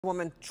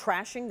Woman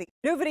trashing the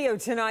new video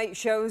tonight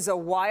shows a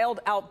wild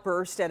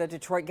outburst at a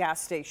Detroit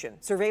gas station.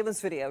 Surveillance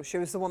video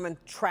shows the woman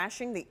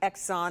trashing the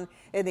Exxon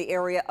in the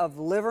area of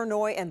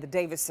Livernois and the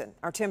Davison.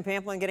 Our Tim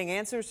Pamplin getting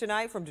answers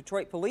tonight from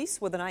Detroit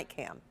police with a night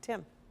cam.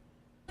 Tim.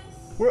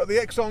 We're at the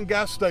Exxon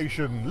gas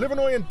station,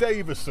 Livernois and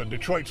Davison,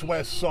 Detroit's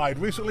west side,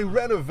 recently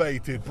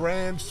renovated,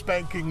 brand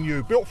spanking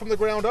new, built from the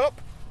ground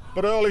up.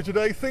 But early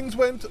today, things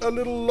went a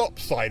little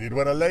lopsided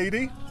when a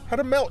lady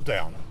had a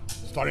meltdown.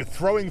 Started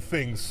throwing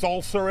things,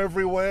 salsa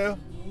everywhere,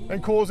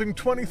 and causing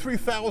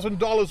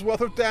 $23,000 worth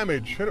of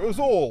damage. And it was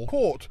all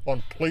caught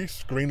on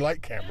police green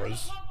light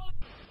cameras.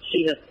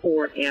 She has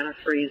poured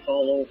antifreeze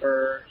all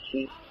over.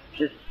 She's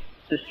just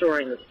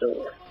destroying the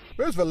store.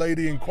 There's the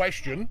lady in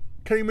question.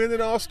 Came in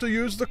and asked to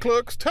use the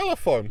clerk's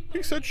telephone.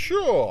 He said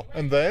sure.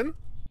 And then?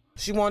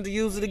 She wanted to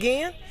use it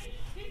again.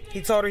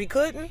 He told her he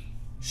couldn't.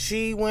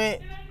 She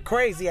went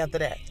crazy after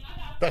that.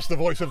 That's the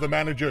voice of the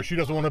manager. She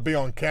doesn't want to be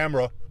on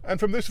camera. And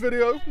from this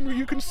video,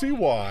 you can see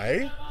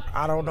why.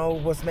 I don't know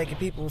what's making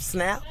people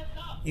snap.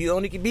 You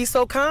only can be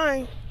so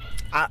kind.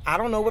 I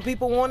don't know what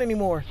people want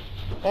anymore.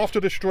 After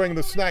destroying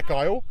the snack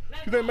aisle,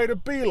 she then made a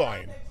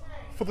beeline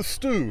for the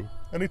stew,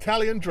 an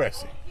Italian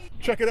dressing.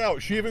 Check it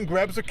out. She even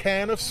grabs a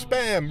can of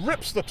Spam,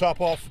 rips the top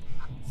off,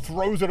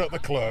 throws it at the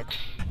clerk.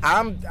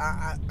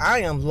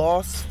 I am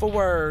lost for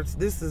words.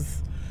 This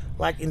is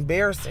like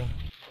embarrassing.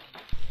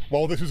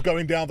 While this is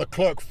going down, the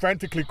clerk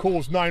frantically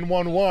calls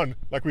 911.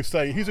 Like we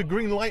say, he's a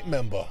green light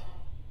member.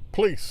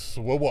 Police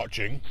were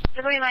watching.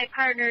 The green light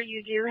partner,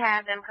 you do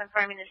have them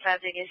confirming the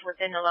subject is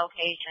within the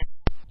location.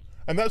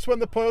 And that's when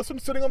the person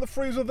sitting on the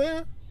freezer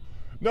there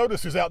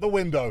notices out the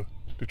window.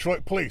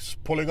 Detroit police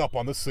pulling up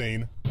on the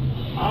scene.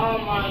 Oh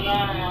my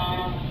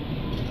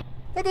God.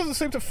 That doesn't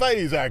seem to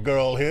faze our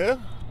girl here.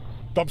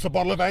 Dumps a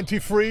bottle of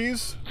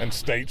antifreeze and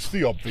states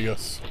the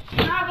obvious.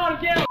 I'm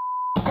gonna jail.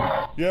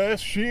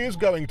 Yes, she is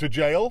going to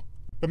jail.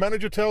 The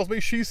manager tells me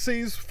she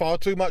sees far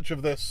too much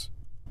of this.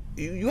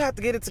 You have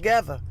to get it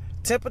together.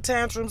 Temper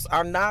tantrums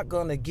are not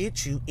going to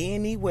get you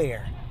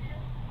anywhere.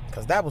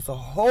 Because that was a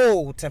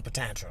whole temper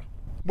tantrum.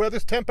 Where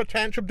this temper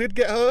tantrum did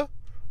get her?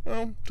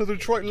 Well, to the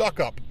Detroit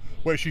lockup,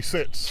 where she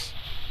sits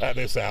at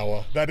this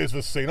hour. That is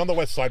the scene on the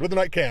west side with the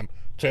night cam.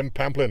 Tim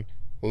Pamplin,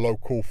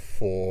 Local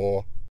 4.